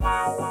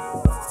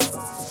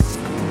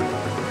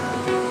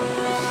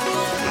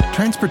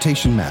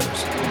Transportation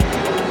Matters,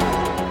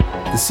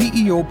 the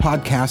CEO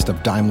podcast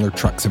of Daimler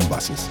Trucks and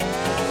Buses.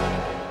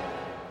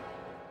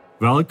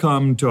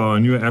 Welcome to our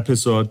new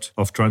episode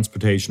of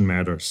Transportation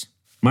Matters.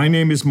 My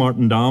name is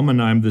Martin Daum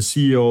and I'm the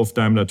CEO of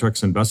Daimler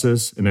Trucks and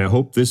Buses, and I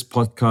hope this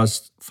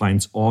podcast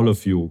finds all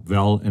of you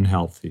well and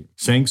healthy.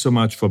 Thanks so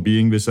much for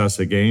being with us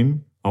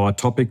again. Our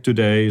topic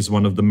today is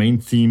one of the main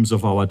themes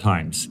of our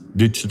times,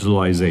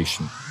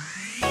 digitalization.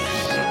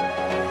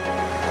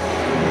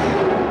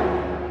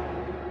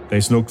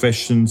 There's no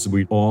questions,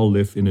 we all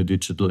live in a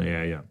digital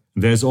era.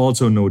 There's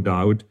also no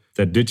doubt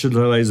that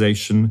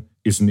digitalization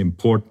is an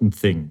important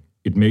thing.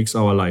 It makes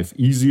our life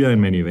easier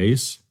in many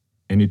ways,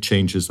 and it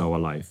changes our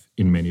life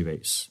in many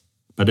ways.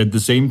 But at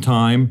the same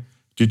time,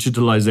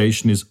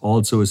 digitalization is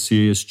also a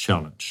serious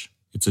challenge.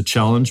 It's a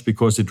challenge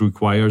because it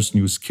requires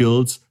new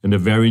skills and a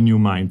very new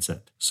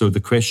mindset. So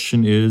the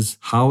question is,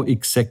 how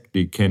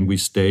exactly can we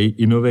stay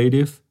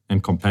innovative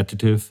and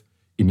competitive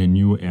in a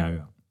new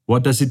era?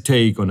 What does it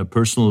take on a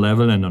personal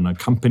level and on a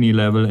company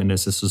level and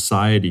as a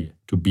society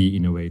to be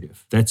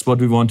innovative? That's what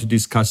we want to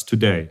discuss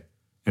today.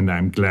 And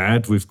I'm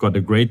glad we've got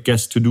a great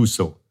guest to do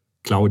so,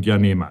 Claudia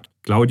Nehmert.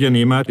 Claudia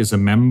Nehmert is a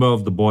member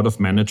of the Board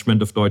of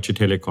Management of Deutsche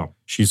Telekom.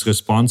 She's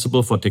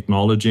responsible for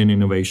technology and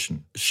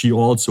innovation. She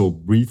also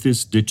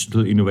breathes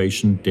digital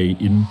innovation day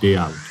in, day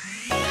out.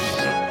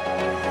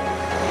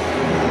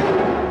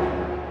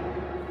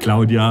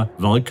 Claudia,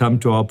 welcome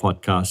to our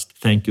podcast.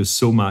 Thank you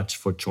so much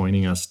for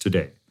joining us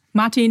today.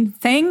 Martin,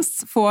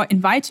 thanks for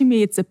inviting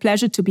me. It's a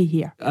pleasure to be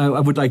here. I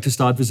would like to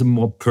start with a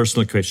more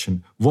personal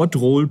question. What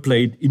role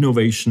played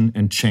innovation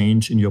and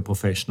change in your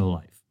professional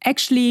life?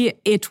 Actually,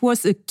 it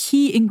was a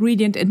key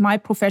ingredient in my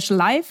professional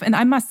life. And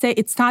I must say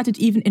it started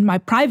even in my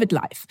private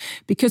life.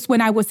 Because when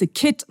I was a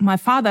kid, my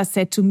father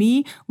said to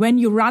me, when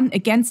you run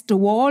against the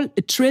wall 1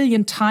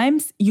 trillion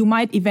times, you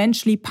might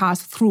eventually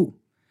pass through,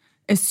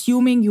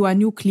 assuming you are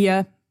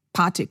nuclear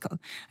particle.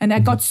 And I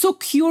got so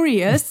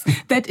curious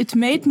that it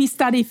made me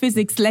study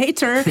physics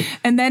later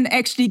and then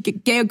actually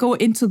go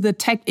into the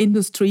tech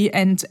industry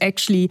and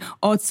actually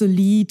also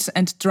lead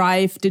and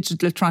drive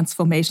digital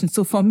transformation.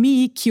 So for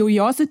me,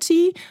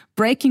 curiosity,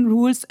 breaking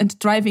rules and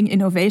driving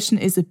innovation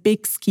is a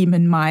big scheme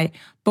in my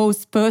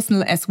both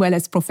personal as well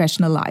as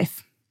professional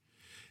life.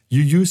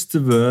 You used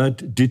the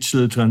word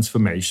digital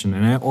transformation,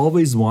 and I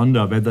always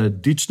wonder whether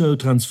digital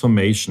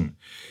transformation,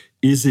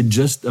 is it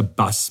just a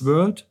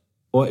buzzword?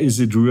 Or is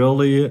it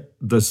really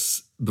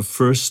the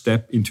first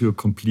step into a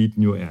complete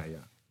new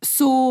area?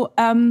 So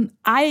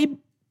I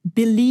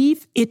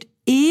believe it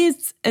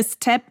is a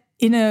step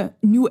in a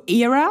new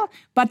era,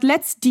 but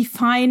let's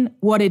define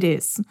what it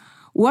is.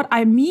 What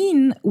I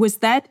mean with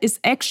that is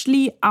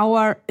actually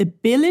our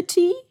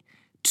ability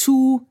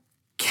to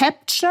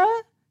capture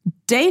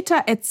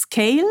data at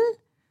scale,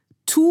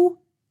 to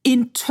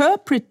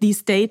interpret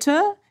these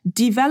data,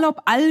 develop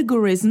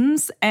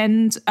algorithms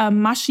and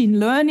machine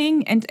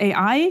learning and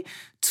AI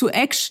to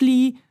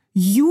actually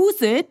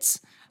use it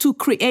to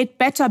create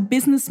better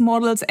business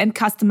models and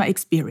customer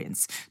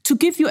experience. To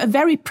give you a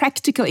very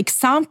practical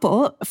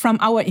example from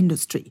our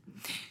industry.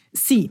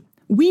 See,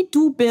 we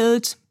do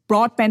build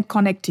broadband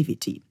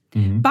connectivity.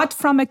 But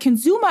from a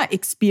consumer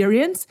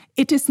experience,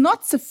 it is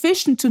not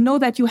sufficient to know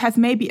that you have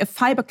maybe a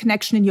fiber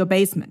connection in your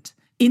basement.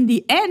 In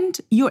the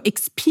end, your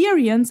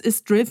experience is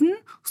driven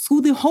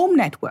through the home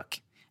network.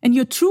 And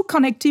your true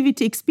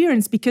connectivity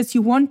experience, because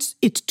you want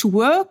it to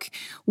work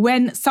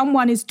when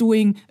someone is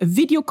doing a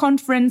video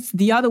conference,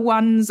 the other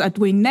ones are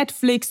doing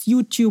Netflix,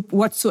 YouTube,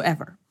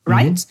 whatsoever,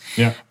 right?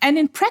 Yeah. And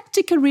in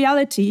practical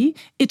reality,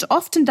 it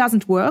often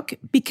doesn't work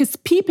because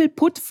people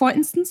put, for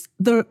instance,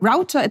 the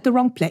router at the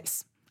wrong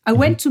place. I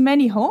went to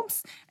many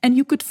homes and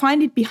you could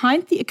find it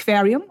behind the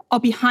aquarium or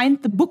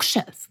behind the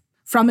bookshelf.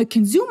 From a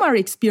consumer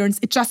experience,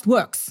 it just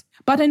works.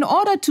 But in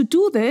order to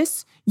do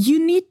this,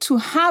 you need to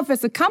have,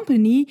 as a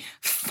company,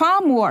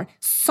 far more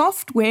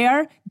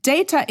software,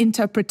 data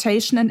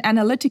interpretation and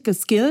analytical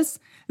skills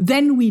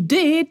than we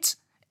did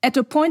at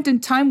a point in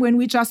time when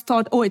we just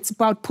thought, oh, it's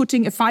about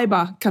putting a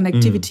fiber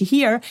connectivity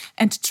here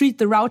and treat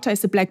the router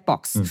as a black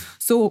box.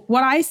 So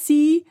what I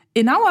see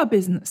in our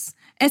business,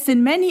 as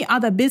in many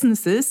other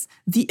businesses,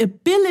 the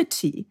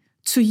ability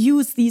to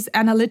use these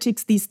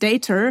analytics, these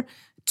data,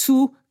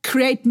 to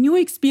create new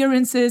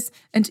experiences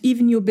and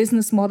even new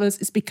business models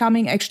is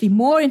becoming actually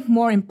more and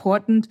more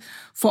important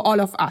for all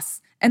of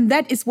us. And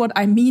that is what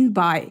I mean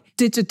by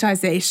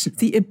digitization,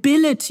 the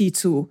ability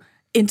to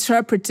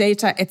interpret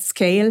data at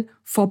scale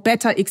for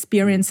better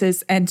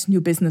experiences and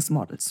new business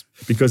models.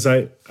 Because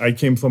I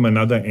came from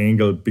another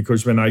angle,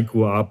 because when I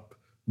grew up,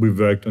 we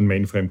worked on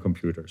mainframe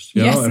computers.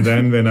 You know? And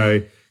then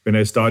when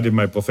I started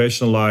my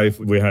professional life,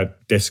 we had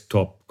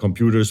desktop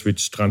computers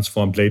which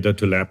transformed later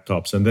to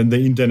laptops. And then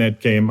the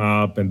internet came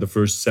up and the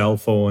first cell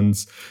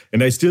phones.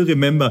 And I still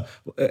remember,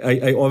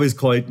 I always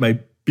call it my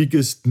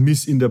biggest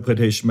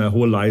misinterpretation my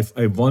whole life.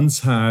 I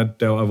was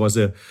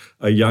a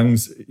young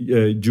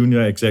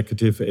junior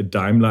executive at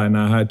Daimler, and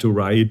I had to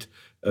write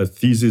a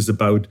thesis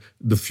about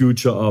the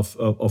future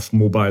of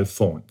mobile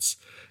phones.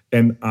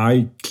 And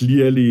I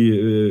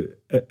clearly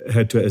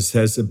had to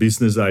assess a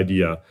business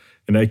idea.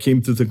 And I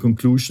came to the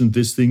conclusion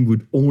this thing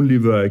would only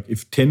work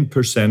if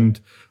 10%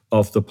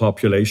 of the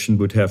population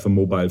would have a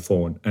mobile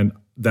phone. And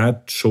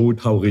that showed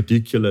how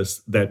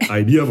ridiculous that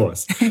idea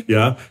was.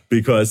 Yeah,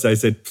 because I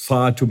said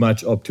far too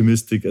much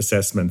optimistic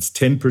assessments.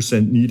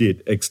 10%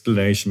 needed,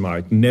 exclamation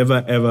mark.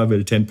 Never, ever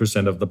will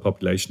 10% of the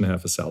population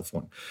have a cell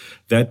phone.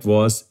 That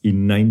was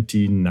in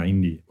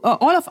 1990.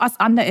 All of us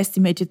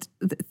underestimated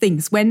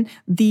things. When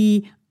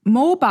the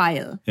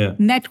mobile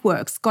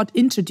networks got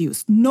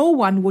introduced, no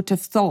one would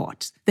have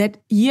thought that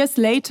years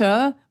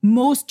later,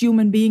 most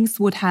human beings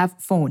would have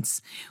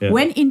phones. Yeah.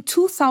 When in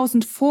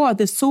 2004,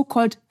 the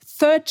so-called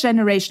third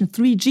generation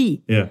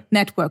 3G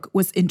network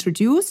was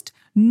introduced,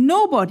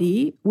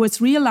 nobody was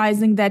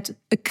realizing that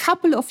a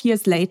couple of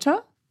years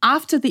later,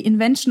 after the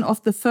invention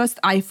of the first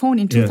iPhone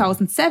in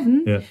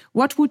 2007,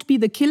 what would be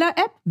the killer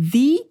app?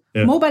 The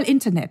mobile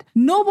internet.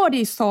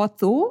 Nobody thought,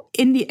 though,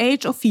 in the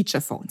age of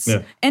feature phones.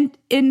 Yeah.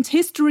 And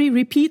history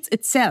repeats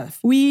itself.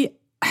 We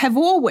have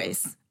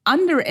always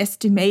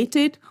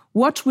underestimated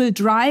what will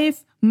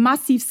drive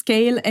massive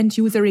scale and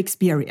user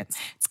experience.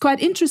 It's quite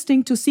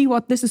interesting to see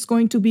what this is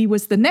going to be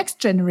with the next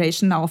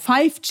generation now,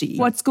 5G.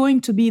 What's going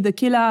to be the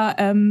killer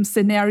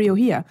scenario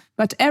here?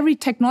 But every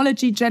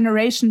technology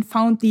generation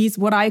found these,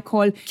 what I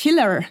call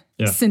killer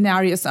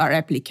scenarios or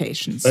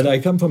applications. But I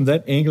come from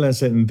that angle and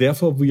said, and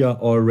therefore we are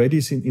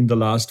already in the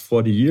last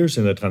 40 years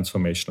in a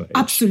transformational age.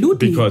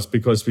 Absolutely.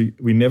 Because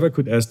we never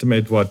could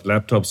estimate what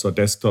laptops or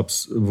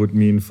desktops would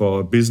mean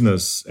for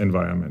business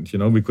environment. You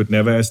know, we could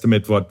never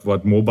estimate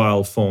what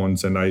mobile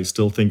phones, and I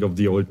still think of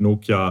the old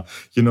Nokia,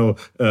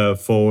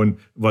 phone,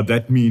 what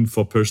that mean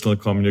for personal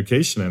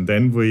communication. And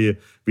then we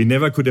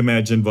never could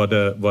imagine what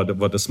a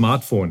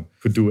smartphone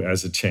could do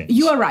as a change.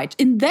 You are right.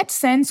 In that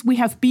sense, we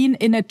have been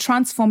in a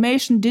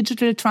transformation,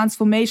 digital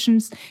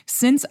transformations,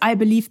 since I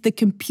believe the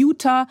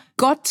computer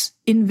got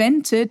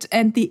invented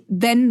and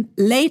then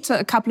later,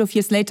 a couple of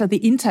years later, the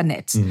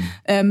internet.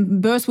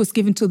 Birth was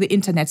given to the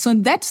internet. So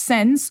in that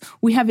sense,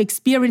 we have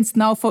experienced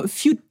now for a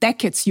few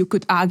decades, you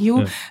could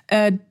argue,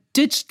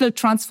 digital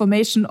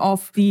transformation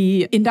of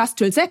the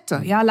industrial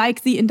sector,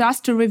 like the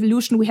industrial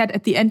revolution we had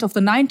at the end of the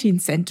 19th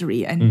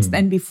century and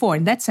then before.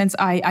 In that sense,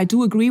 I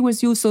do agree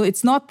with you. So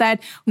it's not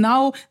that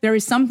now there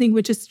is something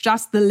which is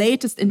just the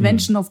latest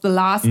invention of the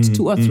last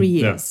 2 or 3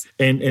 years.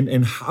 Yeah.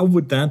 And how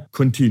would that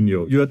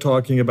continue? You're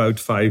talking about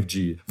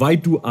 5G. Why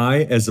do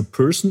I as a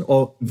person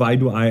or why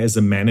do I as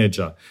a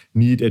manager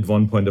need at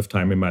one point of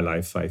time in my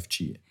life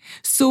 5G?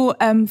 So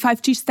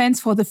 5G stands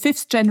for the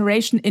 5th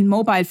generation in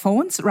mobile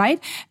phones, right?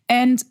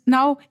 And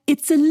now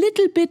it's a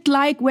little bit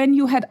like when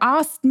you had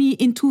asked me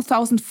in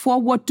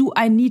 2004, what do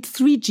I need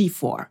 3G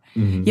for?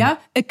 Yeah,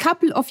 a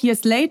couple of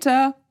years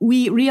later,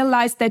 we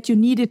realized that you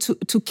needed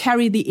to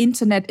carry the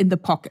internet in the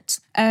pocket.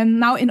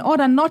 Now, in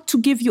order not to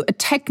give you a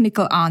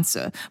technical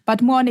answer,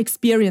 but more an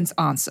experience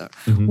answer,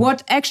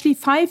 what actually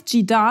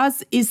 5G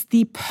does is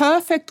the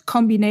perfect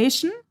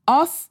combination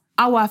of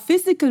our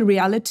physical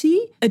reality,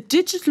 a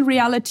digital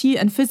reality,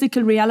 and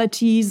physical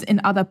realities in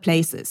other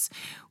places,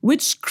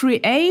 which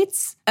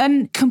creates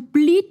a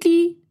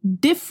completely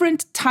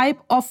different type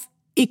of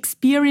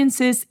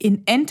experiences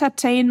in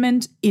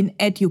entertainment, in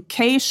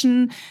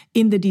education,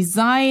 in the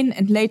design,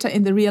 and later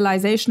in the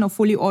realization of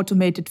fully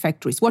automated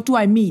factories. What do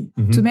I mean?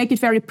 To make it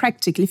very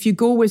practical, if you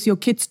go with your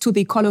kids to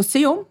the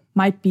Colosseum,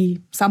 might be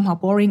somehow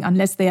boring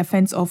unless they are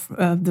fans of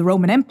the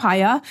Roman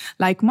Empire,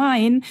 like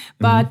mine.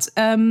 But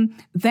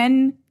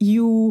then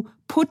you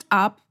put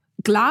up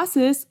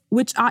glasses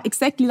which are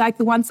exactly like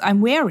the ones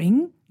I'm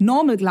wearing,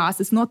 normal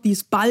glasses, not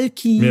these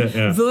bulky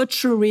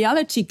virtual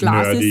reality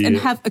glasses, and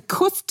have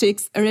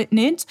acoustics in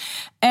it.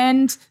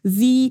 And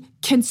the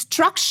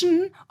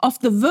construction of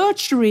the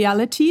virtual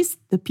realities,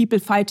 the people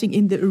fighting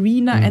in the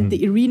arena and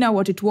the arena,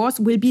 what it was,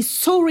 will be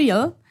so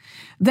real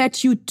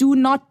that you do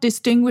not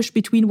distinguish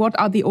between what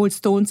are the old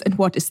stones and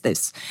what is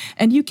this.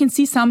 And you can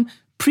see some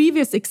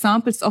previous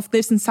examples of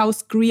this in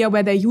South Korea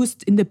where they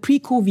used in the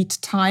pre-COVID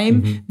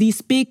time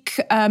these big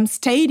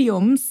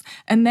stadiums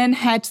and then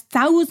had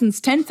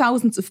thousands,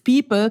 10,000s of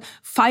people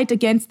fight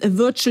against a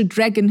virtual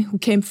dragon who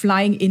came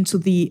flying into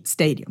the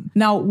stadium.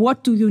 Now,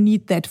 what do you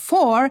need that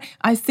for?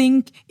 I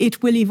think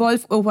it will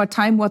evolve over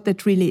time what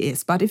that really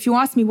is. But if you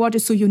ask me what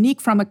is so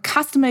unique from a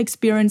customer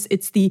experience,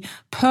 it's the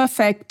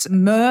perfect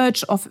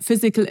merge of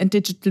physical and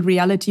digital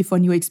reality for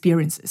new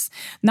experiences.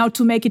 Now,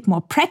 to make it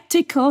more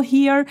practical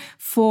here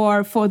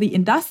for the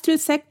industrial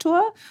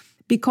sector,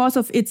 because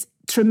of its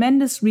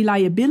tremendous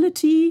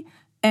reliability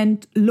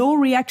and low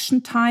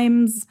reaction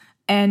times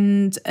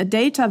and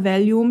data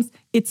volumes,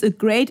 it's a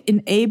great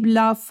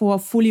enabler for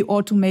fully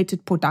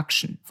automated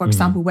production. For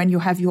example, when you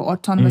have your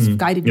autonomous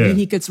guided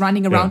vehicles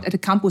running around at a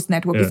campus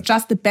network, it's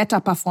just a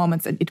better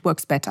performance and it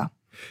works better.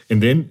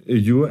 And then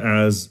you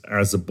as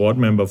a board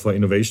member for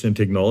innovation and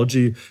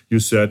technology,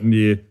 you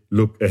certainly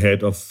look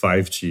ahead of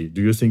 5G?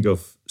 Do you think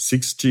of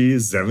 6G,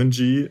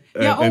 7G?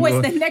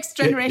 Always the next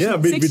generation. Yeah,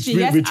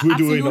 6G, which we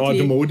do in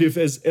automotive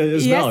as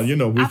well. You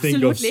know, we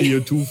think of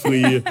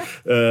CO2-free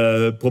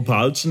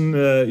propulsion,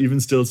 even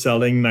still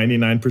selling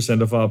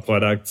 99% of our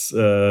products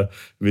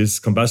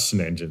with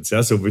combustion engines.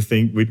 Yeah, so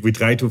we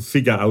try to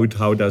figure out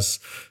how does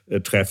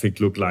traffic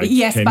look like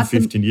 10,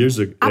 15 years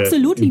ago.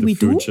 Absolutely, in the we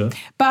future. do.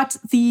 But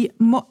the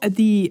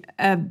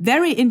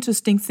very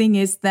interesting thing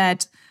is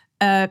that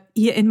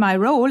here in my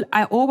role,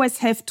 I always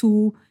have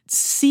to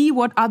see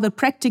what are the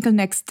practical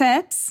next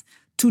steps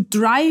to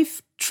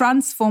drive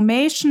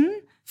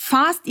transformation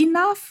fast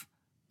enough,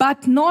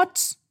 but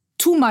not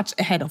too much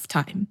ahead of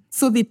time.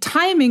 So the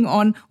timing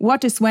on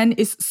what is when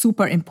is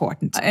super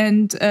important.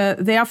 And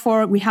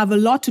therefore, we have a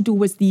lot to do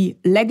with the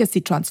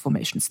legacy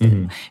transformation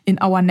still in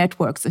our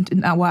networks and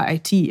in our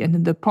IT and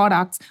in the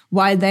products,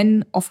 while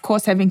then, of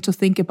course, having to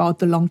think about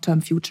the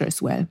long-term future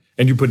as well.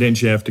 And you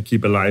potentially have to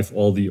keep alive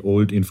all the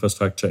old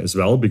infrastructure as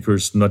well,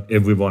 because not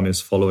everyone is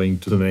following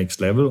to the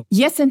next level.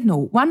 Yes and no.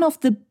 One of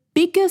the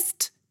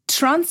biggest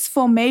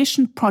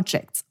transformation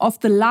projects of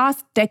the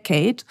last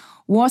decade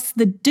was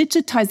the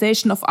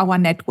digitization of our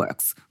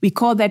networks. We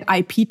call that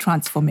IP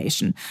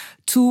transformation.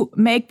 To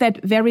make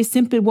that very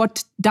simple,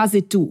 what does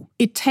it do?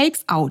 It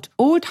takes out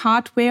old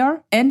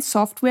hardware and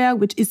software,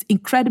 which is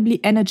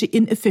incredibly energy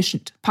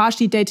inefficient,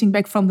 partially dating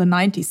back from the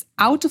 90s,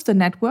 out of the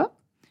network,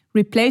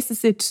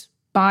 replaces it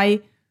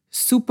by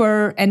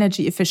super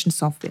energy efficient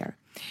software.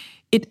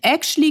 It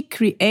actually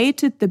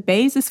created the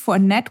basis for a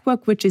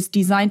network which is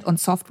designed on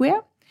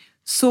software.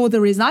 So the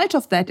result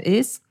of that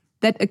is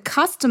that a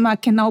customer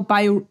can now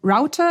buy a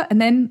router and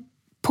then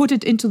put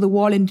it into the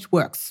wall and it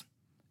works,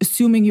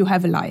 assuming you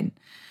have a line.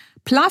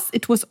 Plus,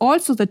 it was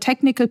also the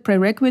technical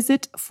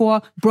prerequisite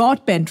for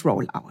broadband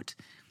rollout.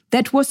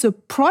 That was a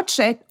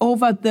project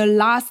over the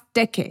last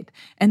decade.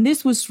 And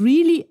this was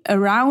really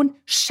around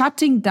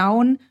shutting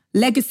down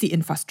legacy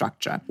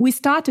infrastructure. We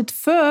started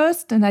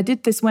first, and I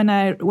did this when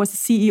I was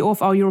CEO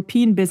of our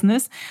European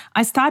business.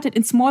 I started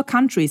in small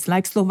countries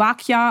like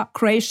Slovakia,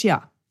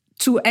 Croatia,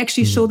 to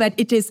actually show that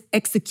it is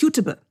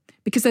executable.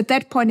 Because at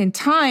that point in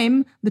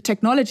time, the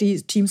technology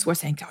teams were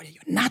saying, Claudia,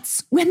 you're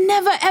nuts. We're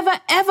never,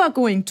 ever, ever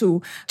going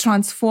to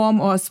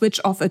transform or switch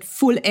off a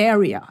full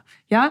area.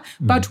 Yeah,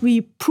 but we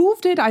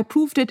proved it. I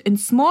proved it in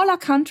smaller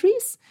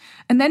countries.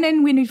 And then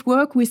in Winit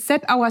Work, we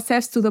set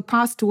ourselves to the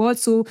path to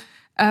also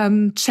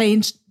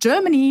change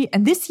Germany.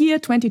 And this year,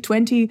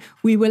 2020,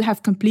 we will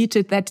have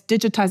completed that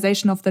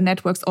digitization of the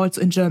networks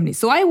also in Germany.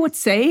 So I would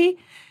say,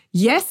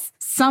 yes,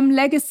 some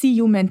legacy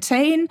you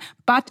maintain,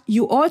 but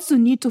you also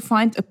need to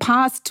find a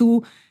path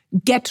to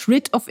get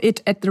rid of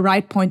it at the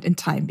right point in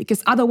time,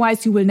 because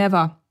otherwise you will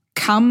never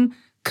come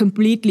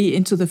completely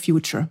into the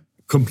future.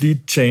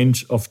 Complete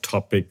change of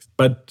topic,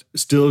 but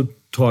still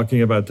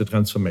talking about the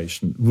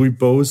transformation. We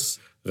both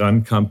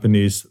run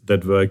companies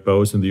that work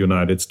both in the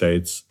United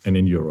States and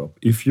in Europe.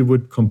 If you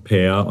would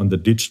compare on the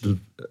digital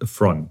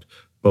front,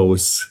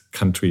 both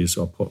countries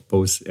or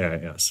both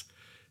areas,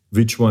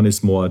 which one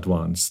is more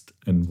advanced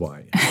and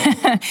why?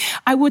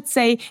 I would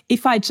say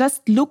if I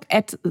just look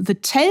at the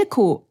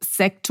telco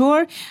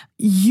sector,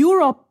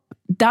 Europe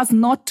does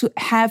not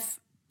have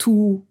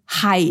to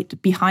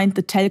hide behind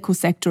the telco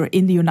sector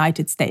in the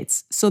United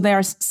States. So there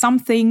are some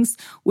things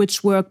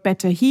which work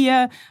better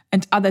here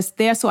and others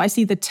there. So I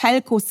see the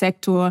telco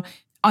sector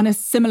on a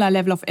similar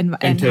level of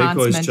enhancement. And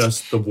telco is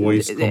just the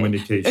voice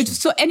communication.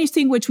 So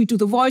anything which we do,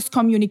 the voice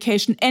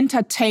communication,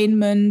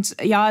 entertainment,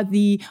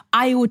 the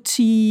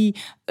IoT,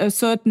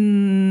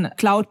 certain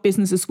cloud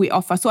businesses we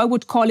offer. So I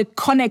would call it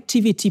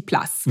connectivity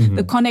plus,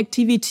 the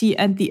connectivity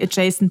and the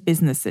adjacent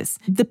businesses.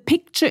 The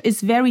picture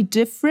is very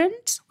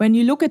different. When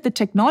you look at the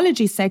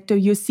technology sector,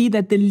 you see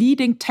that the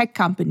leading tech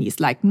companies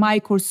like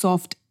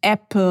Microsoft,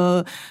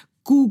 Apple,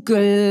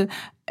 Google,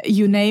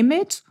 you name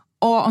it,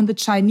 or on the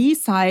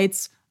Chinese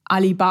sides,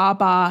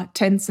 Alibaba,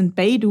 Tencent,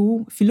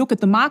 Baidu, if you look at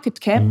the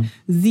market cap,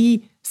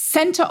 the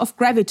center of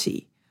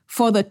gravity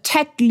for the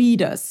tech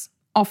leaders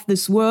of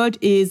this world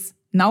is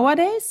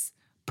nowadays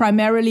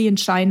primarily in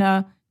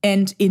China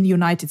and in the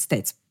United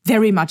States.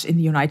 Very much in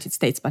the United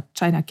States, but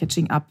China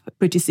catching up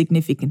pretty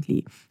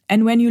significantly.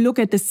 And when you look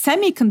at the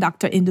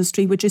semiconductor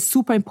industry, which is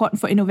super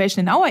important for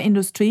innovation in our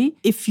industry,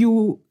 if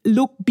you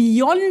look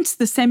beyond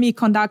the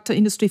semiconductor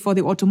industry for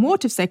the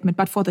automotive segment,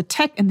 but for the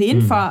tech and the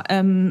infra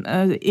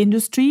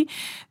industry,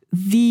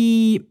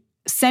 the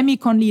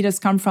semicon leaders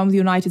come from the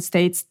United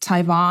States,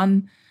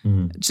 Taiwan,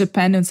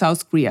 Japan, and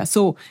South Korea.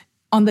 So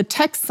on the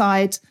tech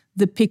side,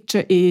 the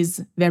picture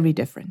is very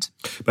different.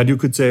 But you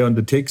could say on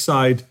the tech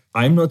side,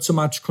 I'm not so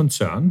much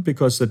concerned,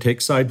 because the tech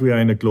side, we are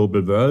in a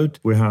global world.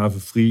 We have a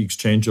free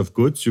exchange of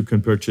goods. You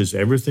can purchase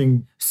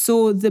everything.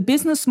 So the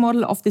business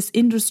model of this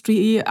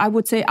industry, I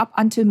would say up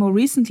until more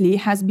recently,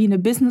 has been a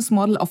business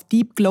model of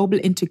deep global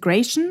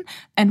integration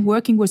and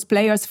working with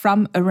players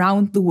from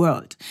around the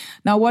world.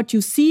 Now, what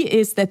you see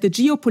is that the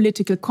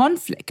geopolitical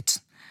conflict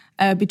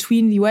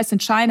between the US and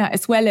China,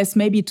 as well as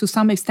maybe to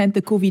some extent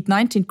the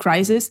COVID-19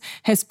 crisis,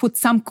 has put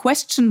some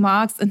question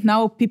marks. And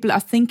now people are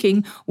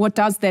thinking, what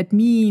does that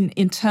mean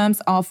in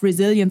terms of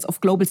resilience of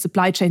global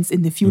supply chains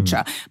in the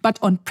future? But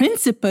on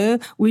principle,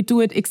 we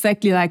do it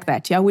exactly like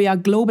that. Yeah, we are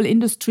global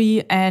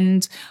industry,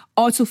 and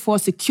also for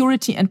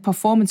security and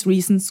performance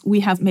reasons, we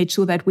have made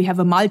sure that we have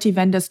a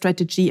multi-vendor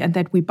strategy and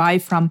that we buy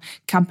from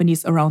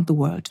companies around the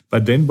world.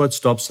 But then what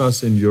stops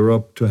us in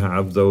Europe to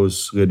have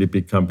those really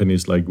big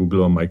companies like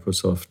Google or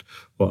Microsoft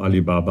or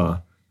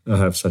Alibaba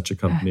have such a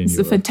company in Europe?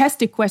 It's a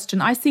fantastic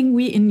question. I think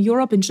we in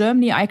Europe, in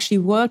Germany, are actually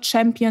world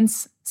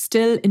champions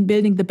still in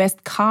building the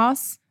best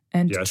cars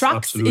and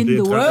trucks in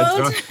the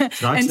world.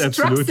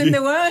 Trucks in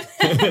the world.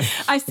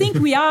 I think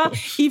we are,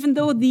 even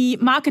though the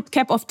market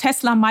cap of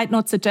Tesla might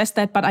not suggest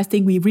that, but I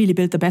think we really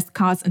build the best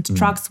cars and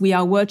trucks. We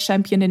are world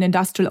champion in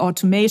industrial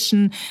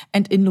automation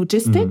and in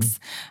logistics.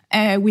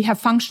 We have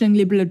functioning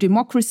liberal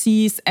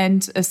democracies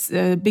and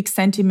a big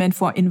sentiment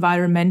for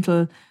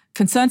environmental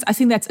concerns. I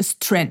think that's a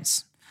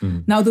strength.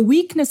 Now, the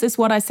weakness is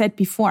what I said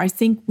before. I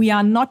think we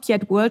are not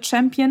yet world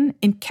champion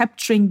in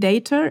capturing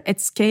data at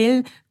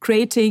scale,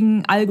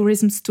 creating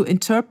algorithms to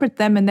interpret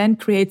them, and then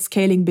create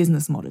scaling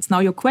business models. Now,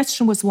 your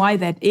question was why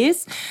that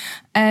is.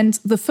 And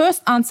the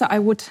first answer I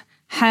would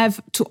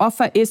have to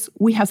offer is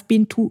we have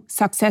been too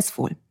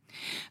successful.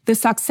 The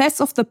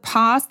success of the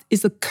past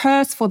is a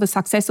curse for the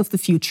success of the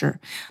future.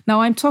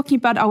 Now, I'm talking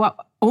about our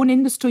own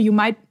industry. You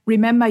might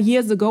remember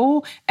years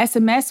ago,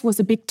 SMS was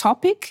a big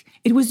topic.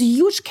 It was a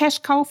huge cash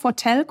cow for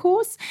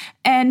telcos.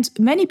 And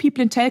many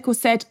people in telcos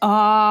said,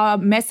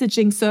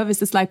 messaging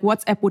services like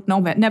WhatsApp would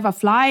never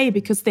fly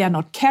because they are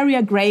not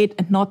carrier grade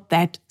and not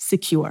that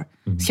secure.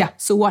 Yeah,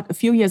 so what? A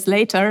few years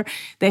later,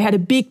 they had a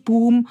big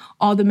boom,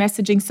 all the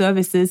messaging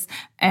services,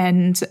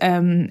 and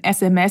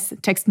SMS,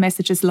 text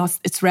messages,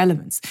 lost its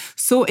relevance.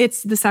 So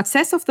it's the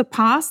success of the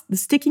past, the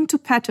sticking to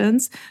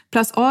patterns,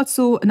 plus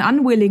also an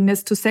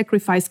unwillingness to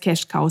sacrifice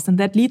cash cows. And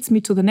that leads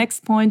me to the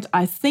next point.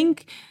 I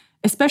think,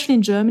 especially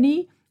in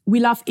Germany, we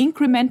love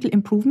incremental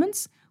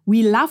improvements.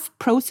 We love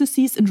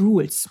processes and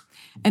rules.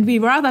 And we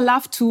rather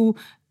love to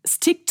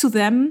stick to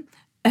them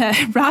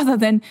rather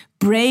than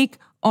break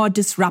or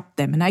disrupt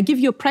them. And I give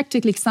you a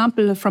practical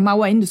example from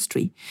our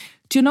industry.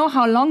 Do you know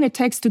how long it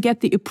takes to get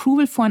the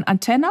approval for an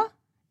antenna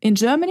in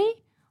Germany?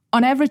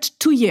 On average,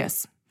 2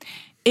 years.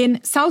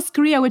 In South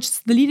Korea, which is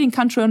the leading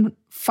country on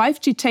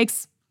 5G,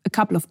 takes a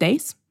couple of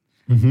days.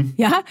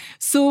 Yeah.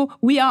 So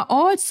we are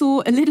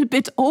also a little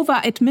bit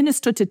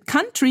over-administrated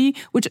country,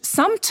 which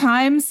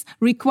sometimes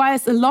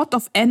requires a lot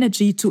of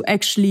energy to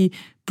actually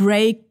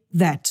break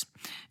that.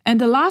 And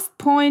the last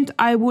point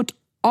I would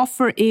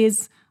offer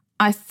is,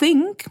 I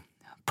think,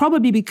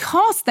 probably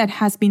because that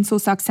has been so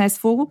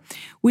successful,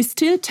 we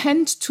still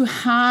tend to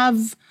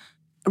have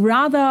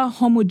rather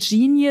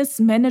homogeneous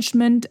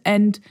management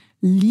and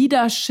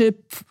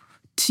leadership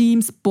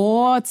teams,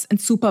 boards and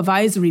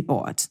supervisory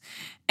boards.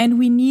 And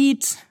we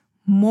need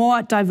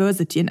more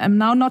diversity. And I'm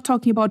now not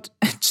talking about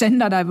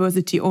gender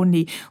diversity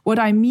only. What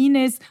I mean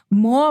is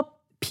more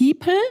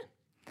people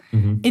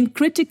in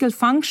critical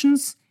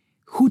functions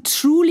who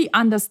truly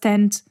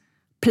understand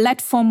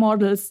platform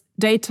models,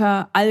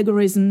 data,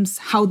 algorithms,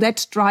 how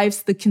that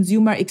drives the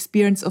consumer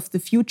experience of the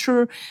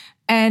future,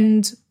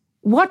 and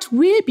what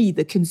will be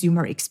the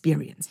consumer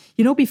experience.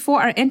 You know,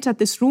 before I entered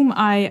this room,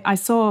 I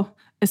saw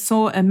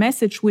a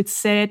message which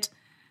said,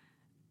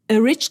 a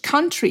rich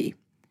country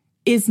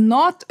is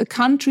not a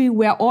country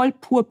where all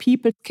poor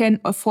people can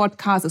afford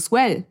cars as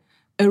well.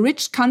 A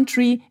rich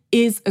country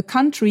is a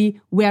country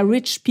where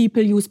rich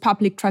people use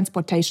public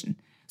transportation.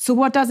 So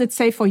what does it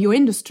say for your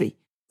industry?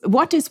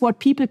 What is what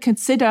people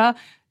consider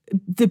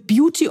the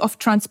beauty of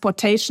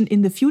transportation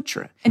in the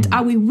future? And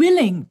are we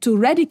willing to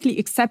radically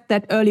accept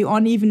that early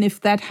on, even if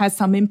that has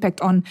some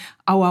impact on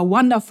our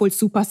wonderful,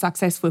 super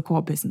successful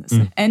core business?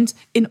 And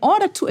in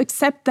order to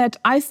accept that,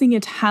 I think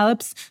it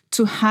helps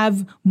to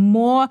have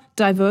more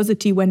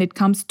diversity when it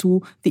comes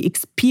to the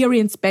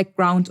experience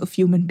background of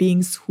human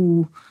beings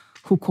who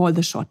call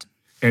the shot.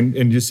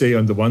 And you say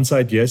on the one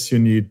side, yes, you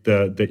need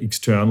the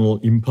external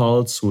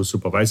impulse through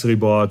supervisory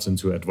boards and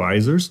through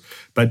advisors,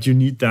 but you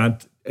need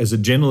that as a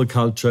general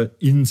culture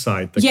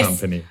inside the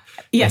company.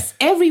 Yes,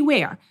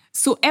 everywhere.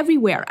 So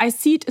everywhere. I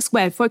see it as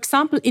well. For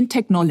example, in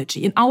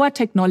technology, in our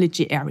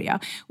technology area,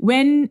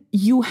 when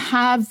you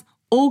have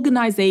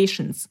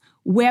organizations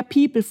where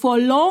people for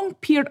a long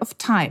period of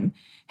time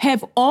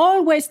have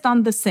always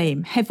done the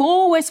same, have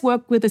always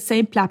worked with the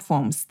same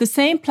platforms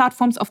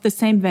of the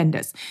same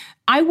vendors.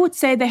 I would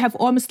say they have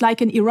almost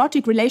like an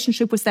erotic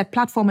relationship with that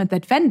platform and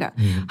that vendor.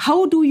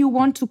 How do you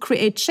want to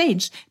create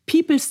change?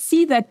 People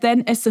see that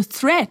then as a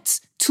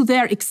threat to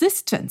their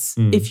existence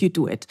if you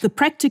do it. The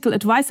practical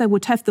advice I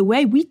would have, the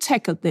way we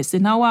tackled this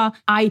in our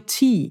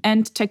IT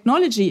and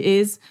technology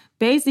is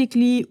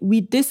basically we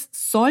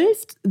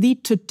dissolved the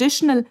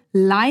traditional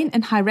line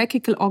and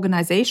hierarchical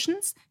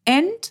organizations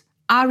and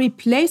are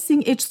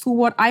replacing it through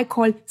what I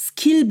call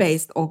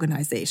skill-based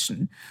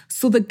organization.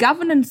 So the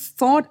governance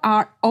thought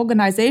are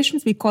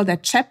organizations, we call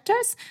that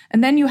chapters,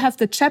 and then you have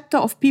the chapter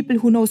of people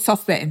who know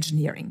software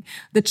engineering,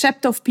 the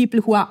chapter of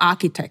people who are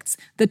architects,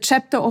 the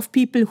chapter of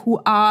people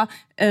who are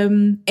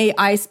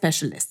AI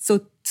specialists.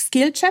 So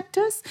skill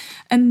chapters.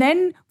 And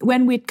then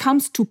when it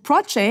comes to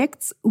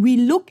projects, we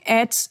look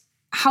at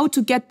how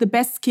to get the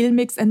best skill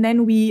mix, and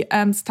then we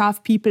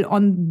staff people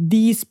on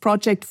these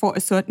projects for a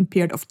certain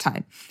period of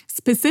time.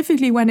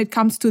 Specifically when it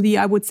comes to the,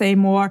 I would say,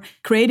 more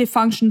creative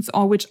functions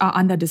or which are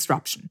under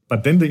disruption.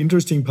 But then the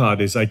interesting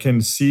part is I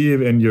can see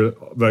when you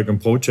work on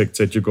projects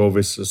that you go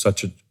with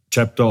such a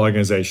chapter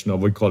organization, or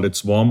we call it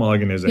swarm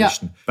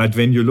organization. Yeah. But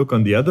when you look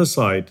on the other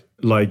side,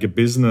 like a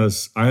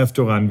business I have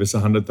to run with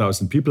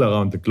 100,000 people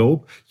around the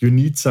globe, you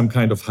need some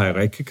kind of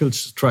hierarchical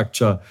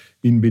structure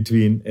in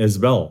between as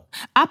well.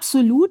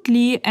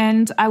 Absolutely.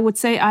 And I would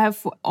say I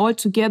have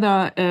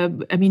altogether,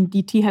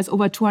 DT has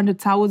over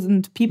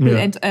 200,000 people,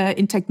 and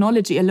in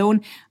technology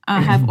alone,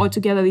 have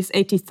altogether these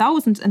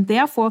 80,000. And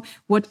therefore,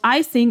 what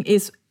I think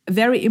is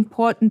very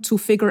important to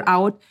figure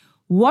out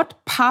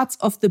what parts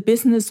of the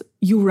business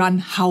you run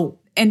how.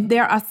 And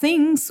there are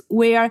things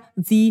where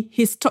the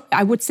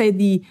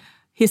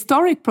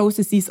historic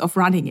processes of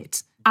running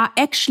it are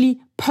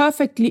actually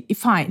perfectly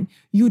fine.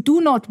 You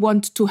do not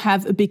want to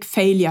have a big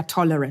failure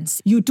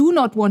tolerance. You do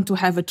not want to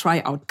have a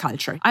tryout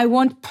culture. I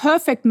want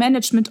perfect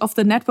management of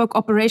the network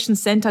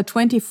operations center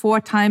 24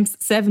 times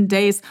 7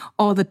 days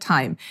all the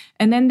time.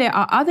 And then there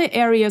are other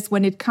areas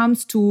when it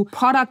comes to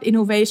product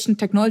innovation,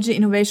 technology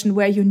innovation,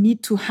 where you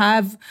need to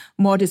have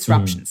more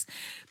disruptions.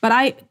 But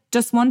I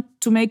just want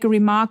to make a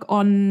remark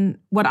on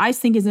what I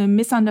think is a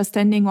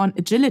misunderstanding on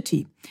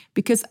agility,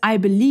 because I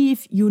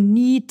believe you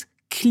need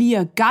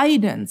clear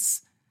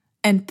guidance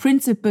and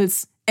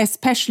principles,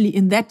 especially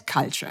in that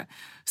culture.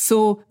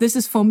 So this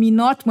is for me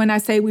not, when I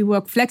say we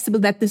work flexible,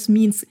 that this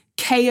means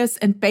chaos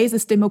and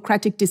basis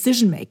democratic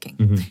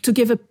decision-making. To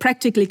give a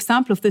practical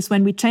example of this,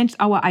 when we changed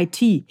our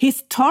IT,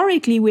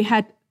 historically we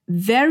had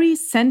very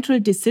central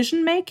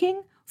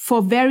decision-making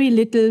for very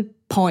little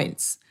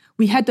points.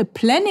 We had a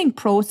planning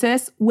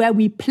process where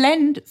we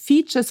planned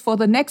features for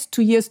the next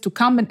 2 years to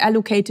come and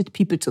allocated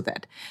people to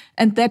that.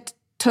 And that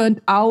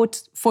turned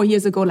out 4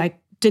 years ago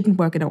didn't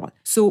work at all.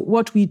 So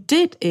what we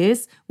did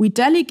is we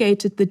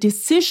delegated the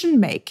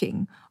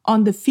decision-making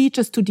on the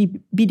features to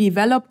be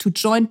developed to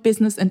joint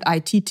business and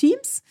IT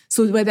teams.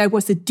 So where there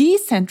was a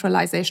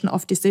decentralization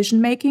of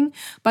decision-making.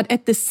 But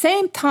at the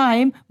same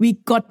time, we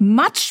got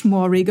much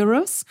more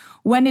rigorous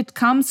when it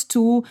comes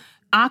to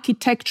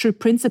architectural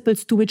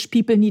principles to which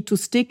people need to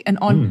stick and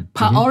on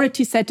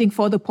priority setting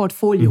for the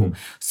portfolio.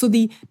 So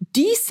the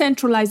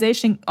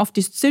decentralization of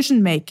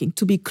decision-making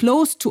to be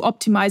close to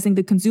optimizing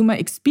the consumer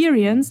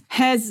experience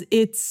has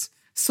its,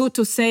 so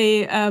to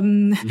say,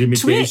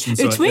 limitations.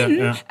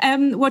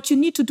 twin. What you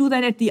need to do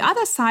then at the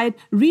other side,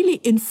 really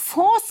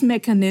enforce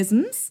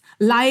mechanisms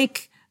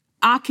like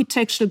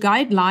architectural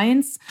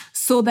guidelines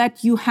so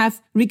that you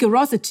have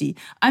rigorosity.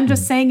 I'm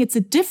just saying it's a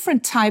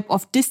different type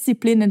of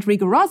discipline and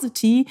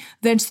rigorosity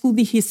than through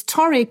the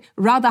historic,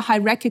 rather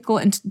hierarchical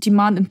and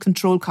demand and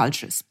control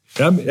cultures.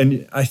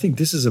 And I think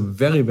this is a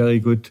very, very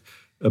good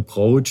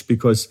approach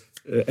because,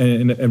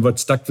 and what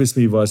stuck with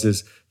me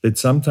is that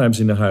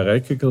sometimes in a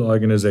hierarchical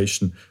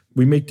organization,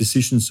 we make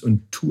decisions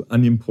on too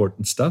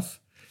unimportant stuff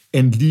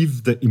and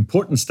leave the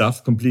important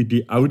stuff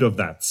completely out of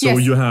that. So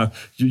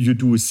you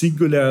do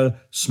singular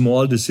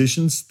small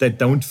decisions that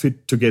don't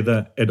fit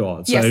together at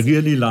all. So I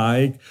really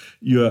like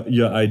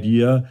your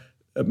idea.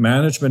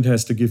 Management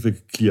has to give a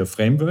clear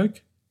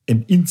framework,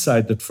 and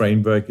inside that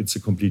framework, it's a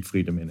complete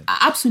freedom in it.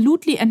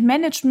 Absolutely. And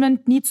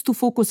management needs to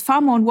focus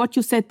far more on what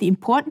you said, the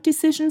important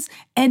decisions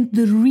and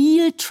the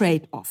real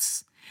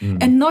trade-offs,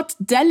 and not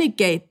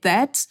delegate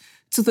that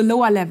to the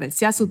lower levels.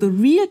 So the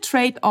real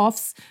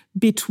trade-offs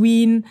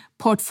between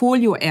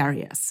portfolio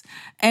areas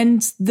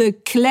and the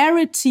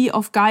clarity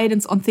of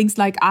guidance on things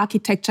like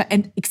architecture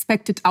and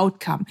expected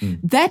outcome.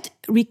 That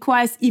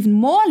requires even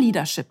more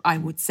leadership, I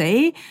would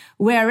say,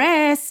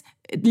 whereas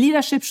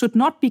leadership should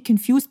not be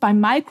confused by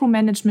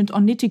micromanagement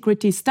on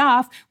nitty-gritty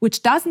stuff,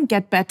 which doesn't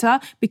get better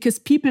because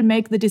people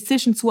make the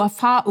decisions who are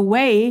far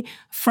away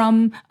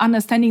from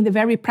understanding the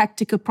very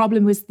practical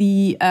problem with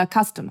the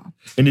customer.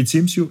 And it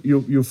seems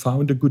you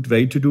found a good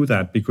way to do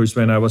that, because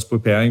when I was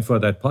preparing for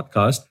that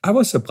podcast, I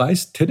was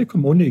surprised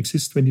telecom only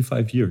exists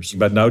 25 years.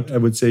 But now I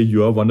would say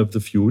you are one of the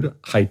few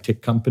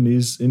high-tech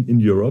companies in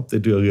Europe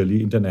that are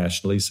really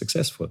internationally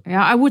successful.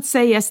 Yeah, I would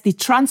say, yes, the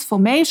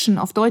transformation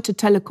of Deutsche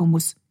Telekom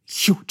was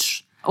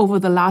huge over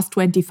the last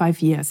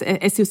 25 years,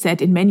 as you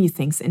said, in many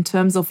things, in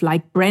terms of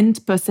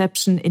brand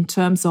perception, in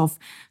terms of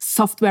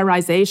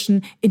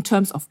softwareization, in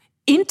terms of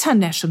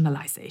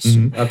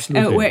internationalization,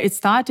 absolutely. Where it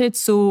started.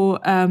 So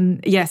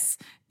yes,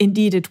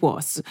 indeed it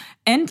was.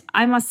 And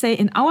I must say,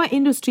 in our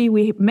industry,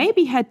 we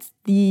maybe had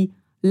the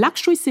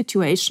luxury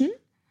situation,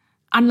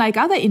 unlike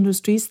other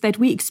industries, that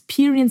we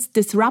experienced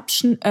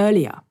disruption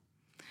earlier.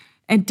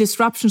 and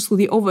disruption through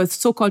the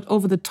so-called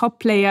over-the-top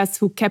players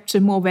who capture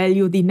more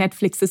value, the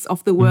Netflixes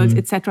of the world,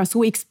 etc. So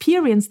we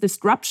experience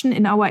disruption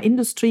in our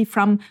industry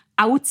from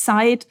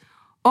outside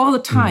all the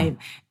time.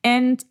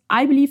 And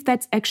I believe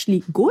that's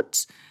actually good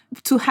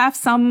to have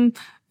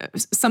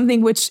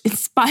something which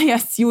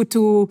inspires you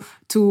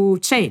to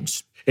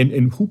change.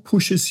 And who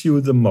pushes you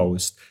the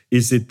most?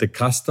 Is it the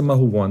customer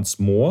who wants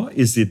more?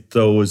 Is it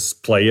those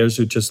players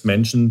you just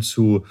mentioned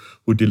who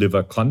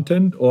deliver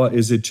content? Or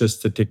is it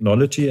just the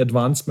technology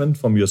advancement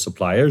from your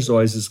suppliers?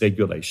 Or is it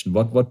regulation?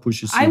 What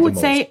pushes you the most? I would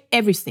say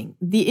everything.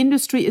 The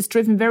industry is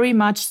driven very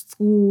much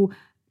through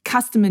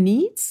customer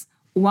needs.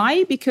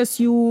 Why? Because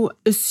you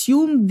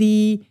assume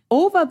the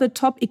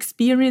over-the-top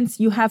experience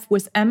you have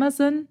with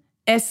Amazon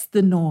as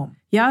the norm.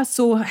 Yeah,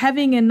 so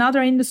having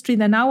another industry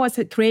than ours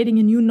creating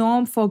a new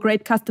norm for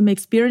great customer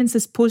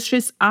experiences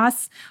pushes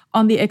us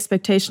on the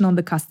expectation on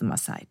the customer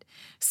side.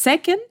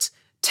 Second,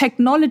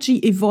 technology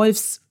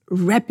evolves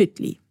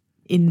rapidly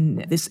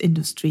in this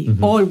industry,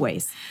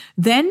 always.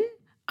 Then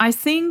I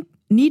think,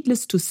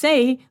 needless to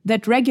say,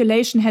 that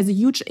regulation has a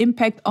huge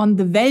impact on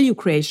the value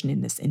creation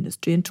in this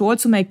industry. And to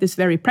also make this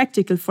very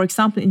practical, for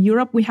example, in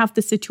Europe, we have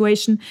the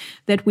situation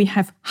that we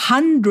have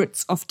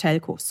hundreds of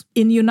telcos.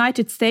 In the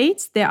United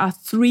States, there are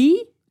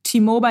 3,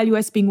 T-Mobile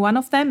US being one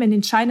of them, and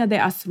in China,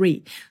 there are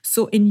 3.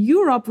 So in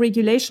Europe,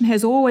 regulation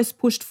has always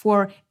pushed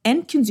for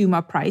end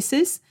consumer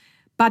prices,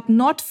 but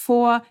not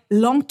for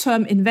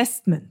long-term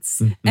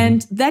investments.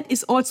 And that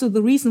is also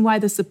the reason why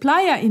the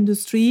supplier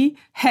industry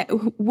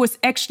was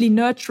actually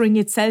nurturing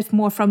itself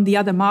more from the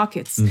other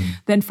markets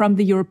than from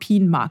the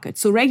European market.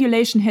 So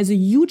regulation has a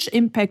huge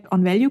impact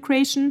on value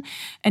creation.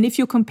 And if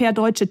you compare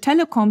Deutsche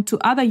Telekom to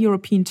other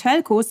European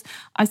telcos,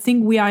 I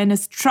think we are in a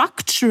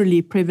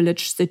structurally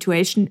privileged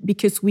situation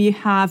because we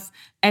have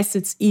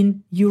assets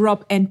in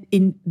Europe and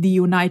in the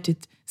United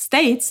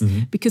States,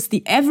 because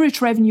the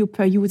average revenue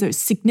per user is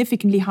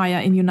significantly higher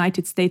in the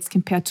United States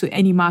compared to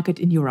any market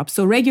in Europe.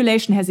 So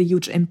regulation has a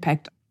huge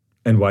impact.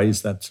 And why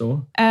is that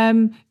so?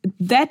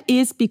 That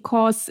is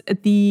because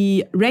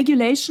the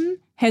regulation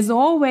has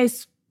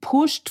always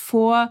pushed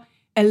for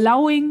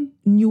allowing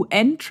new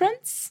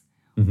entrants,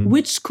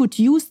 which could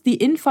use the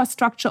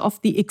infrastructure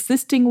of the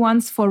existing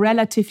ones for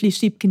relatively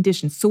cheap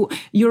conditions. So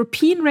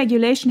European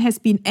regulation has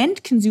been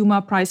end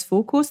consumer price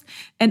focused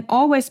and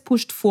always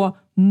pushed for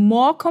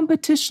more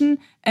competition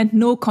and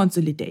no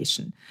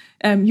consolidation.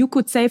 You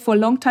could say for a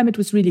long time it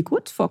was really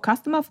good for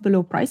customer for the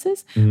low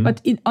prices.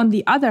 But on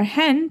the other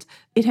hand,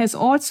 it has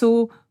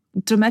also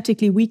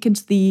dramatically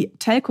weakened the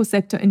telco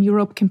sector in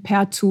Europe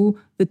compared to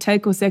the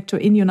telco sector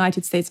in the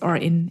United States or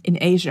in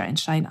Asia and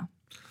China.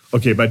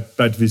 Okay, but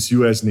with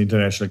you as an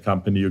international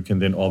company, you can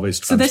then always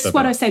transfer. So this is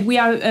what I said. We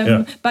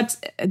are, but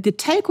the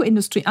telco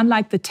industry,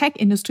 unlike the tech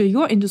industry,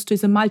 your industry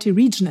is a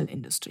multi-regional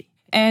industry.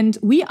 And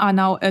we are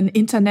now an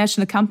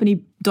international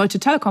company, Deutsche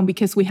Telekom,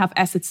 because we have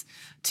assets,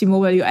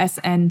 T-Mobile US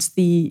and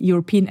the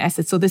European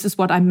assets. So this is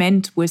what I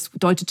meant with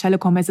Deutsche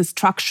Telekom as a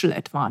structural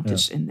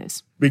advantage in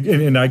this.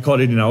 And I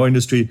call it in our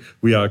industry,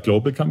 we are a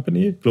global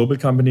company. Global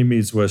company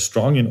means we're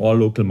strong in all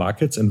local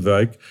markets and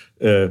work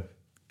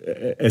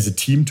as a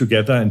team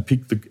together and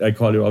I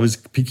call it always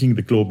picking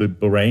the global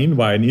brain,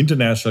 while an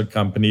international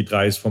company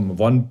tries from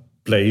one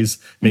place,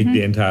 make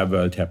the entire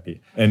world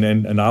happy.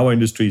 And our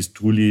industry is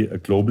truly a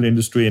global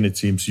industry, and it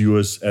seems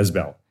yours as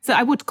well. So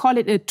I would call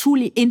it a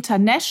truly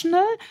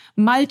international,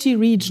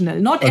 multi-regional,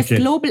 not as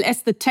global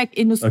as the tech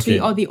industry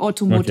or the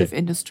automotive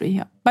industry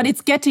here. But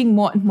it's getting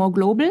more and more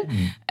global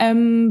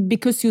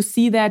because you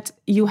see that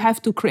you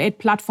have to create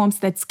platforms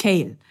that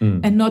scale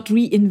and not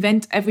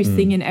reinvent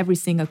everything in every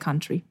single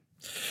country.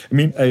 I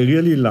mean, I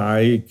really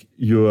like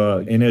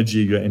your energy,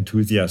 your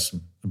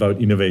enthusiasm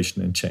about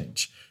innovation and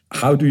change.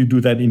 How do you do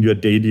that in your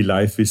daily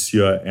life with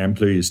your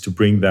employees to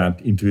bring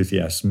that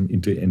enthusiasm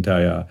into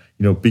entire,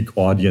 big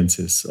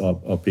audiences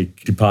or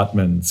big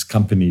departments,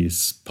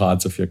 companies,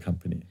 parts of your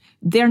company?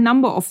 There are a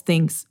number of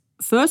things.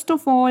 First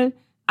of all,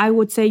 I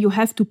would say you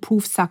have to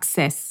prove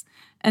success.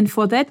 And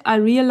for that, I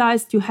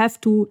realized you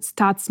have to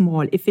start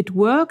small. If it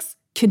works,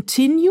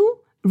 continue,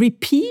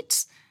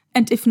 repeat,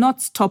 and if not,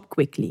 stop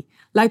quickly.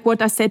 Like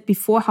what I said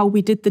before, how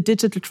we did the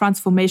digital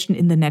transformation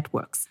in the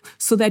networks,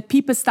 so that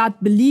people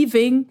start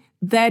believing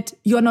that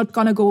you're not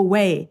going to go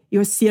away.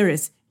 You're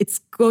serious. It's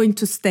going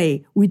to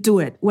stay. We do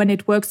it. When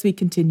it works, we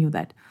continue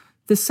that.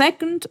 The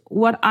second,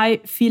 what I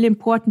feel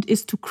important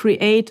is to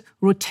create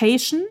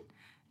rotation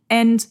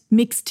and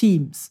mixed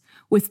teams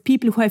with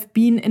people who have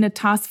been in a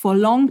task for a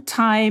long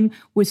time,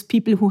 with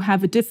people who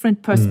have a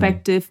different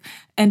perspective,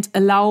 and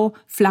allow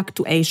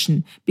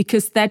fluctuation,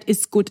 because that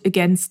is good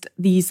against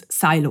these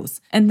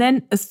silos. And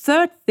then a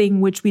third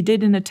thing, which we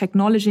did in the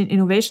technology and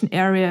innovation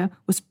area,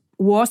 was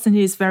and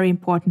is very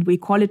important. We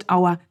call it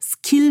our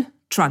skill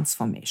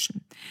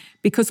transformation.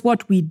 Because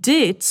what we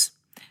did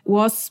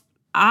was,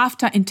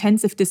 after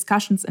intensive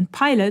discussions and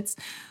pilots,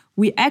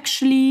 we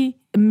actually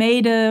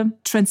made a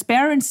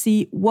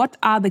transparency. What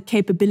are the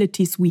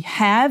capabilities we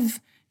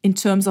have in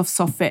terms of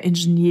software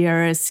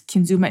engineers,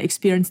 consumer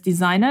experience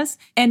designers,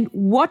 and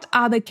what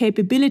are the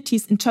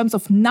capabilities in terms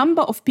of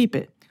number of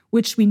people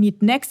which we need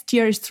next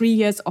year, 3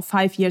 years or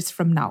 5 years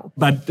from now.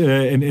 But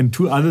and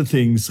two other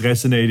things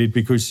resonated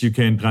because you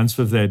can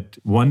transfer that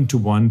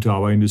one-to-one to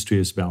our industry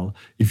as well.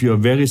 If you are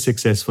very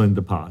successful in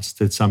the past,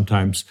 that's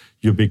sometimes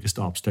your biggest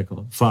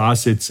obstacle. For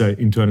us, it's an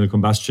internal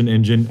combustion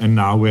engine, and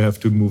now we have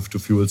to move to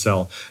fuel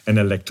cell and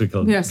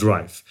electrical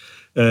drive.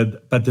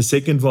 But the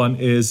second one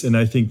is, and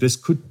I think this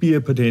could be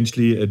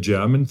potentially a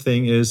German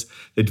thing, is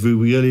that we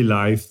really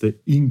like the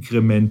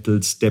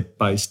incremental step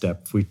by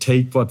step. We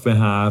take what we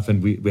have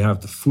and we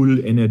have the full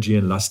energy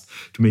and lust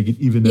to make it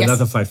even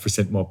another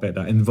 5% more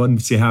better. And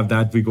once you have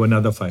that, we go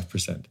another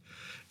 5%.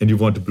 And you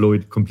want to blow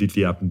it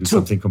completely up and do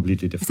something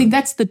completely different. I think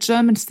that's the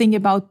German thing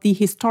about the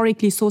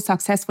historically so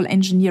successful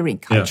engineering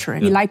culture.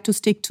 We like to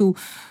stick to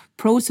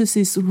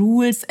processes,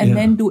 rules, and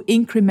then do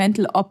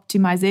incremental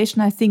optimization.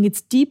 I think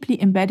it's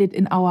deeply embedded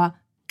in our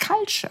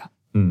culture.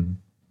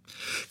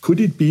 Could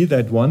it be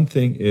that one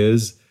thing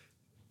is,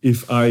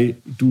 if I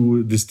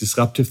do this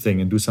disruptive thing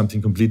and do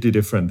something completely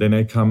different, then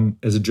I come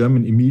as a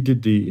German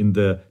immediately in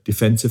the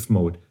defensive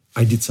mode.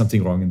 I did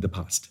something wrong in the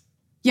past.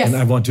 Yes. And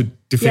I want to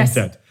defend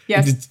that.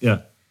 Yes.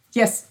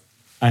 Yes.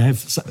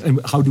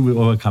 How do we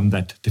overcome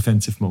that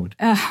defensive mode?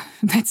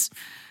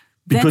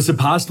 Because the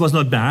past was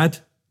not bad,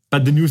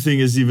 but the new thing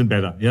is even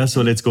better. Yeah,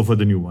 so let's go for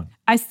the new one.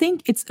 I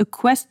think it's a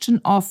question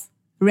of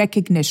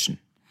recognition.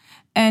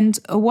 And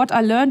what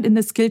I learned in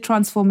the skill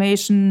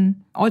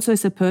transformation also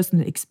is a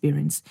personal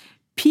experience.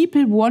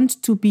 People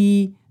want to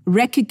be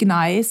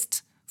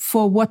recognized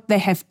for what they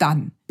have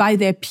done by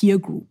their peer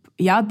group.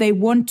 Yeah, they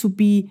want to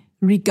be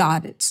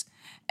regarded.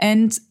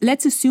 And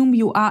let's assume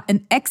you are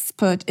an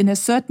expert in a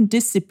certain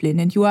discipline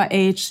and you are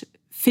age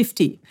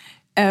 50.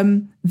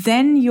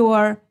 Then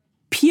your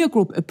peer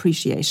group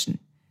appreciation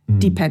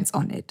depends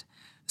on it.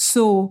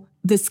 So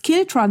the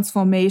skill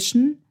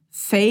transformation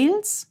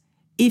fails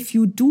if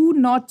you do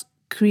not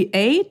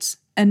create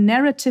a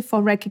narrative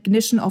for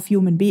recognition of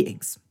human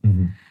beings.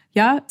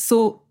 Yeah.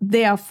 So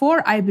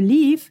therefore, I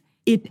believe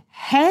it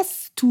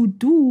has to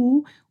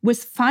do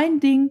with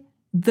finding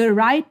the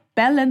right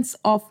balance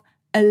of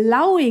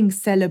allowing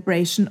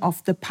celebration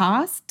of the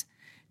past,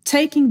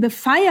 taking the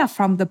fire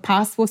from the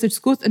past, was its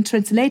good, and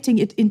translating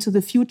it into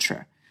the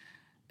future.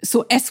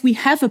 So as we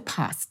have a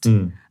past,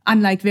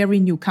 unlike very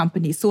new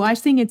companies. So I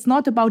think it's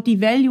not about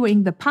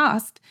devaluing the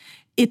past.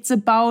 It's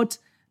about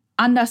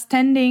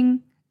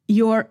understanding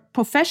your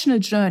professional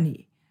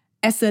journey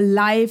as a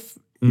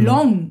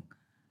lifelong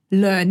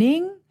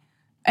learning.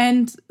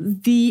 And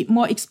the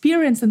more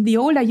experience and the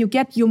older you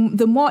get,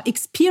 the more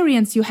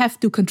experience you have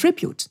to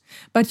contribute.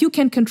 But you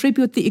can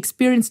contribute the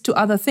experience to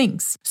other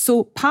things.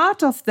 So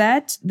part of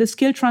that, the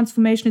skill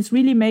transformation, is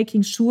really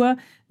making sure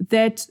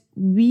that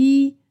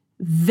we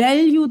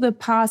value the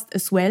past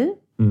as well.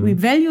 We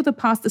value the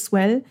past as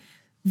well,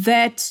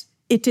 that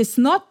it is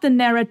not the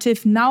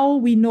narrative, now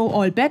we know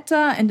all better,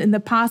 and in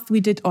the past we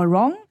did all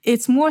wrong.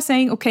 It's more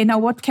saying, okay, now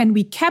what can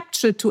we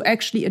capture to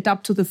actually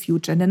adapt to the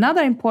future? And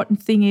another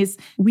important thing is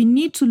we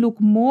need to look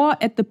more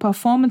at the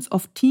performance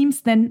of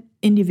teams than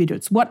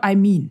individuals. What I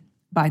mean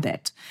by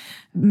that.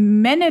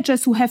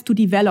 Managers who have to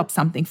develop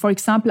something, for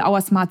example, our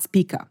smart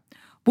speaker,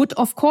 would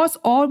of course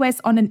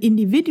always on an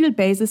individual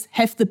basis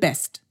have the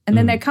best. And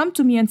then they come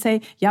to me and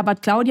say, yeah,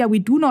 but Claudia, we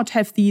do not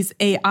have these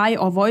AI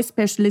or voice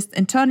specialists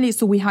internally,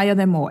 so we hire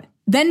them all.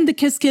 Then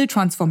the skill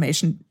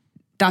transformation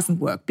doesn't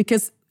work,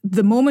 because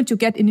the moment you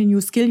get in a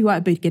new skill, you are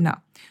a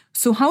beginner.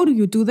 So how do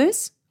you do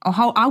this? Or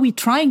how are we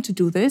trying to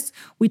do this?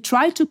 We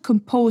try to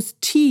compose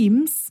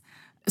teams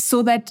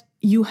so that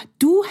you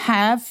do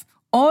have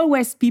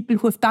always people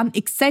who have done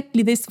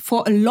exactly this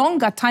for a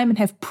longer time and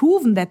have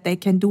proven that they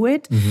can do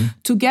it,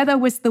 together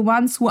with the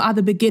ones who are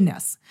the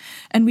beginners.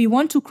 And we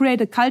want to create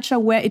a culture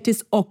where it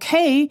is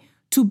okay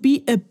to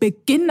be a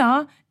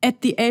beginner at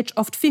the age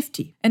of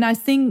 50. And I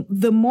think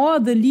the more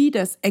the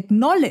leaders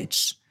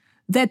acknowledge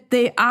that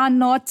they are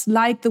not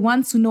like the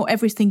ones who know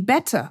everything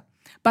better,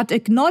 but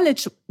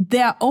acknowledge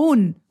their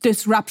own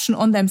disruption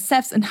on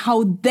themselves and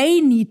how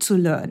they need to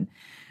learn,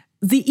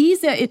 the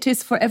easier it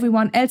is for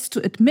everyone else to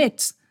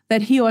admit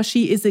that he or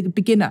she is a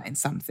beginner in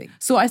something.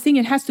 So I think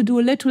it has to do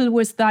a little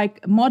with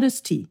like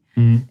modesty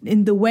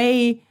in the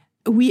way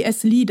we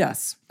as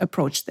leaders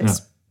approach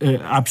this.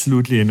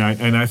 Absolutely, and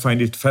I find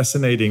it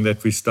fascinating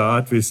that we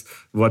start with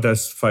what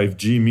does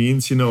 5G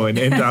means, and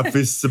end up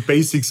with the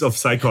basics of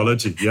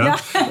psychology.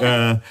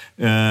 And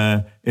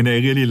I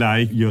really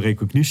like your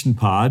recognition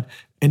part,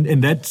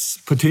 and that's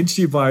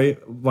potentially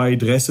why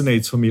it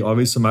resonates for me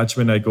always so much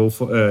when I go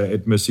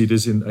at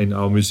Mercedes in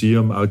our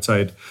museum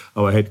outside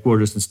our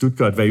headquarters in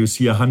Stuttgart, where you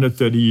see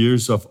 130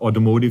 years of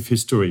automotive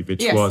history,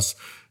 which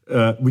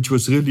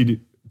was really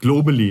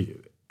globally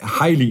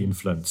highly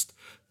influenced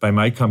by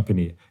my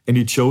company. And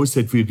it shows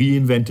that we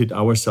reinvented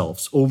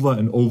ourselves over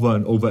and over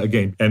and over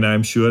again. And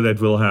I'm sure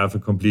that we'll have a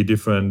completely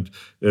different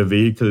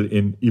vehicle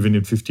even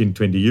in 15,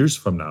 20 years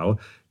from now.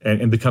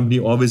 And the company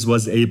always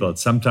was able,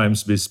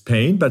 sometimes with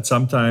pain, but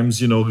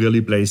sometimes, really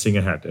blazing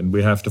ahead. And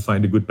we have to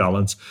find a good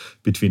balance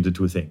between the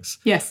two things.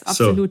 Yes,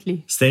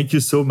 absolutely. So, thank you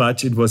so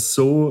much. It was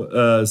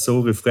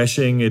so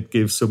refreshing. It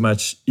gave so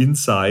much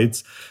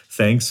insights.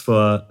 Thanks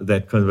for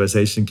that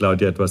conversation,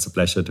 Claudia. It was a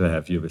pleasure to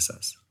have you with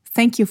us.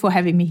 Thank you for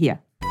having me here.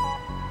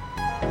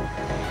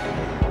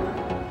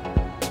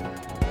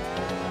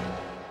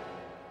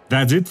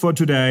 That's it for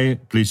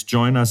today. Please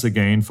join us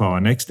again for our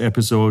next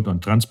episode on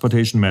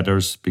Transportation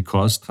Matters,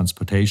 because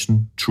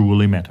transportation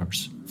truly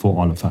matters for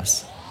all of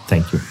us.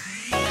 Thank you.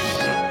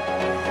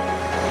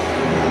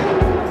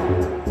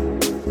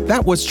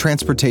 That was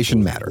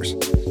Transportation Matters,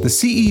 the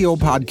CEO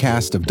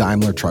podcast of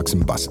Daimler Trucks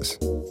and Buses.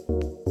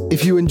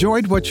 If you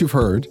enjoyed what you've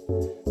heard,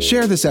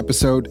 share this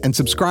episode and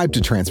subscribe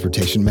to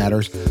Transportation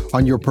Matters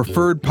on your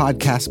preferred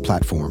podcast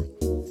platform.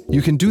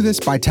 You can do this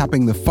by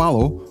tapping the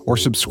follow or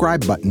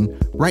subscribe button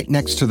right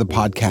next to the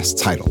podcast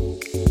title.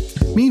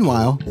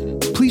 Meanwhile,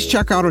 please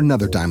check out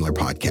another Daimler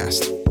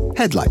podcast,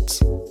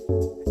 Headlights.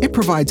 It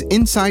provides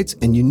insights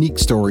and unique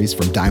stories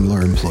from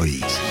Daimler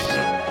employees.